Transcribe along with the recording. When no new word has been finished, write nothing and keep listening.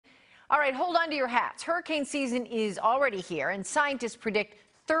All right, hold on to your hats. Hurricane season is already here, and scientists predict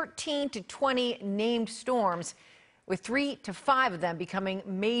 13 to 20 named storms, with 3 to 5 of them becoming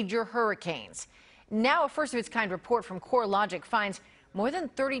major hurricanes. Now, a first-of-its-kind report from CoreLogic finds more than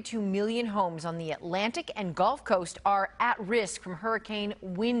 32 million homes on the Atlantic and Gulf Coast are at risk from hurricane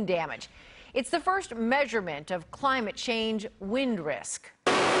wind damage. It's the first measurement of climate change wind risk.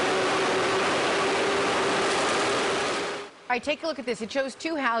 All right, take a look at this. It shows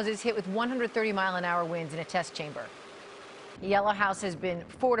 2 houses hit with 130-mile-an-hour winds in a test chamber. The yellow house has been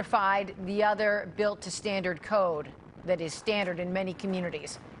fortified, the other built to standard code that is standard in many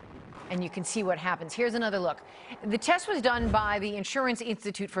communities. And you can see what happens. Here's another look. The test was done by the Insurance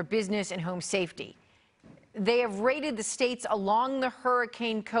Institute for Business and Home Safety. They have rated the states along the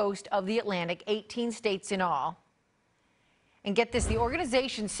hurricane coast of the Atlantic, 18 states in all. And get this, the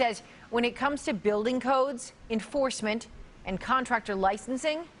organization says when it comes to building codes, enforcement, and contractor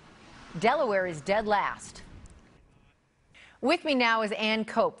licensing, Delaware is dead last. With me now is Ann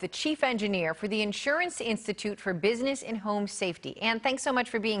Cope, the chief engineer for the Insurance Institute for Business and Home Safety. Ann, thanks so much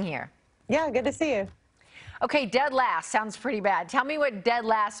for being here. Yeah, good to see you. Okay, dead last sounds pretty bad. Tell me what dead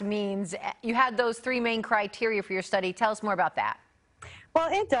last means. You had those 3 main criteria for your study. Tell us more about that. Well,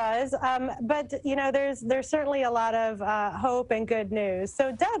 it does, but you know, there's certainly a lot of hope and good news.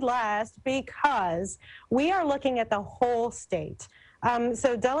 So dead last because we are looking at the whole state.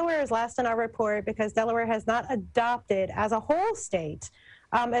 So Delaware is last in our report because Delaware has not adopted as a whole state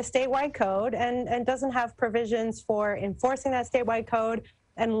a statewide code and doesn't have provisions for enforcing that statewide code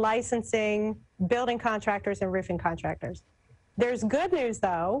and licensing building contractors and roofing contractors. There's good news,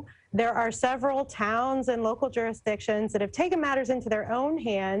 though. There are several towns and local jurisdictions that have taken matters into their own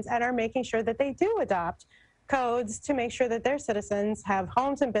hands and are making sure that they do adopt codes to make sure that their citizens have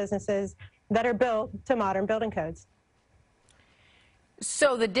homes and businesses that are built to modern building codes.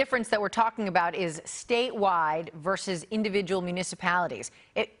 So the difference that we're talking about is statewide versus individual municipalities.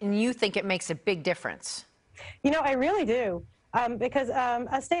 And you think it makes a big difference? You know, I really do. Because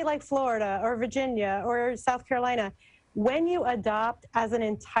a state like Florida or Virginia or South Carolina, when you adopt as an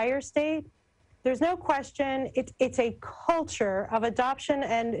entire state, there's no question it's a culture of adoption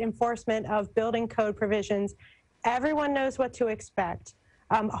and enforcement of building code provisions. Everyone knows what to expect.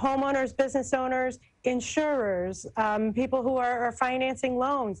 Homeowners, business owners, insurers, people who are financing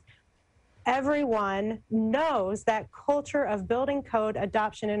loans. Everyone knows that culture of building code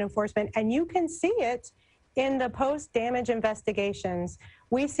adoption and enforcement, and you can see it in the post-damage investigations.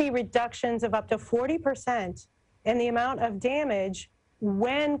 We see reductions of up to 40% in the amount of damage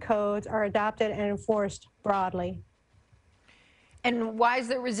when codes are adopted and enforced broadly. And why is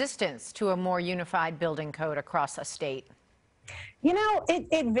there resistance to a more unified building code across a state? You know,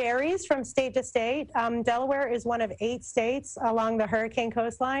 it varies from state to state. Delaware is one of 8 states along the hurricane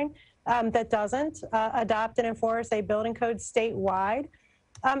coastline that doesn't adopt and enforce a building code statewide.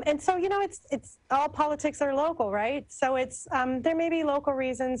 And so, you know, it's all politics are local, right? So it's there may be local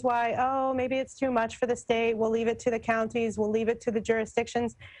reasons why, oh, maybe it's too much for the state. We'll leave it to the counties. We'll leave it to the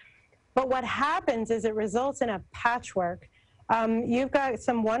jurisdictions. But what happens is it results in a patchwork. You've got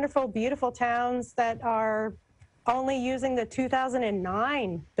some wonderful, beautiful towns that are only using the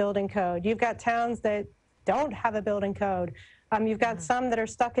 2009 building code. You've got towns that don't have a building code. You've got some that are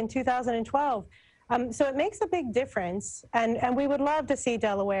stuck in 2012. So it makes a big difference, and we would love to see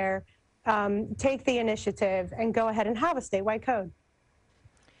Delaware take the initiative and go ahead and have a statewide code.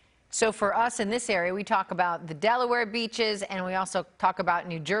 So for us in this area, we talk about the Delaware beaches, and we also talk about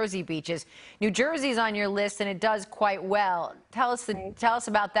New Jersey beaches. New Jersey's on your list, and it does quite well. Tell us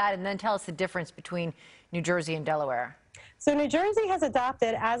about that, and then tell us the difference between New Jersey and Delaware. So New Jersey has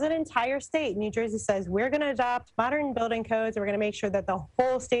adopted as an entire state. New Jersey says we're going to adopt modern building codes, and we're going to make sure that the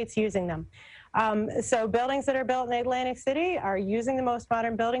whole state's using them. So buildings that are built in Atlantic City are using the most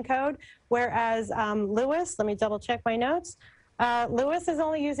modern building code, whereas Lewis, let me double check my notes, Lewis is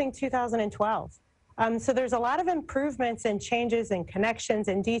only using 2012. So there's a lot of improvements and changes and connections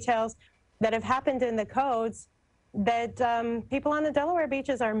and details that have happened in the codes that people on the Delaware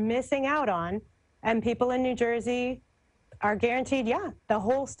beaches are missing out on, and people in New Jersey are guaranteed, yeah, the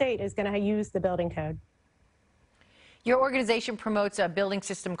whole state is going to use the building code. Your organization promotes a building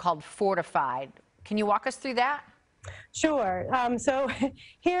system called Fortified. Can you walk us through that? Sure. So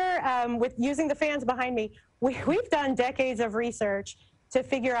here, with using the fans behind me, we've done decades of research to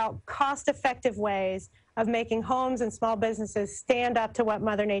figure out cost-effective ways of making homes and small businesses stand up to what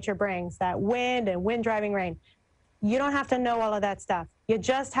Mother Nature brings, that wind and wind-driving rain. You don't have to know all of that stuff. You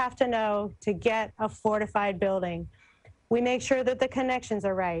just have to know to get a fortified building. We make sure that the connections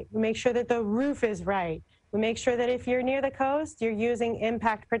are right. We make sure that the roof is right. We make sure that if you're near the coast, you're using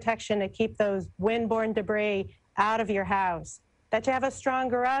impact protection to keep those windborne debris out of your house, that you have a strong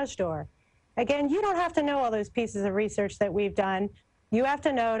garage door. Again, you don't have to know all those pieces of research that we've done. You have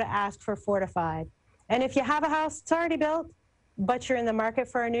to know to ask for Fortified. And if you have a house that's already built, but you're in the market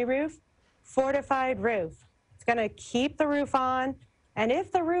for a new roof, Fortified roof. It's going to keep the roof on, and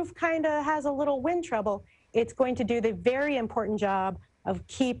if the roof kind of has a little wind trouble, it's going to do the very important job of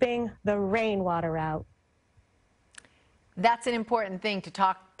keeping the rainwater out. That's an important thing to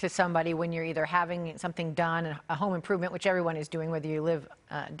talk to somebody when you're either having something done, a home improvement, which everyone is doing, whether you live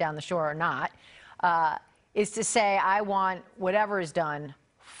down the shore or not, is to say, I want whatever is done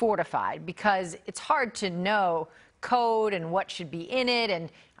fortified, because it's hard to know code and what should be in it.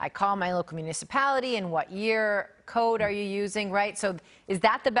 And I call my local municipality and what year code are you using, right? So is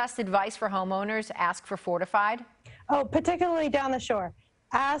that the best advice for homeowners? Ask for fortified? Oh, particularly down the shore.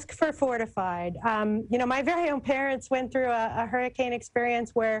 Ask for Fortified. You know, my very own parents went through a hurricane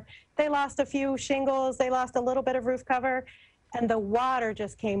experience where they lost a few shingles, they lost a little bit of roof cover, and the water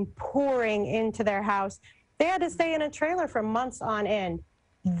just came pouring into their house. They had to stay in a trailer for months on end.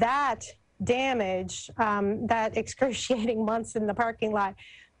 That damage, that excruciating months in the parking lot,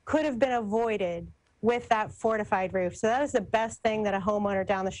 could have been avoided with that Fortified roof. So that is the best thing that a homeowner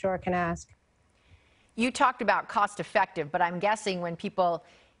down the shore can ask. You talked about cost effective, but I'm guessing when people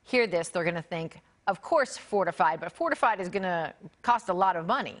hear this, they're going to think, of course, Fortified, but Fortified is going to cost a lot of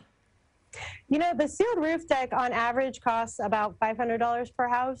money. You know, the sealed roof deck on average costs about $500 per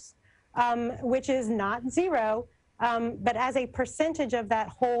house, which is not zero, but as a percentage of that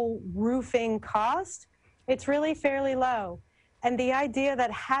whole roofing cost, it's really fairly low. And the idea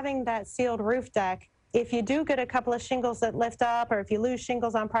that having that sealed roof deck, if you do get a couple of shingles that lift up, or if you lose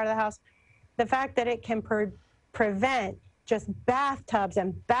shingles on part of the house, the fact that it can prevent just bathtubs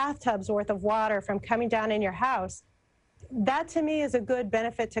and bathtubs worth of water from coming down in your house, that to me is a good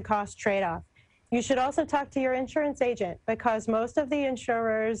benefit to cost trade-off. You should also talk to your insurance agent, because most of the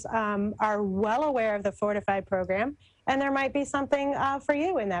insurers are well aware of the Fortified program, and there might be something for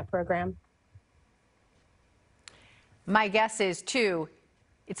you in that program. My guess is, too,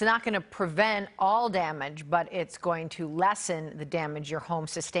 it's not going to prevent all damage, but it's going to lessen the damage your home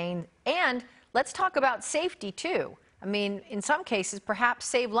sustained. And let's talk about safety, too. I mean, in some cases, perhaps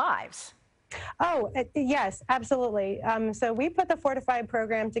save lives. Oh, yes, absolutely. So we put the Fortified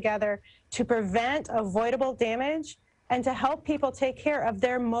program together to prevent avoidable damage and to help people take care of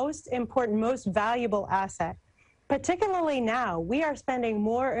their most important, most valuable asset. Particularly now, we are spending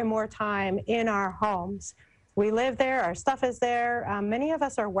more and more time in our homes. We live there, our stuff is there. Many of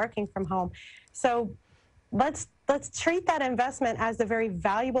us are working from home. So let's treat that investment as the very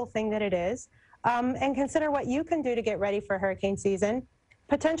valuable thing that it is, and consider what you can do to get ready for hurricane season,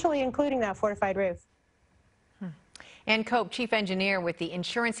 potentially including that Fortified roof. Ann Cope, Chief Engineer with the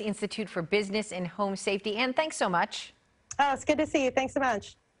Insurance Institute for Business and Home Safety. Ann, thanks so much. Oh, it's good to see you. Thanks so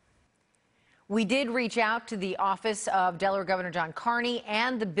much. We did reach out to the office of Delaware Governor John Carney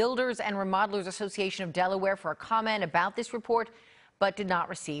and the Builders and Remodelers Association of Delaware for a comment about this report, but did not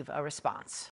receive a response.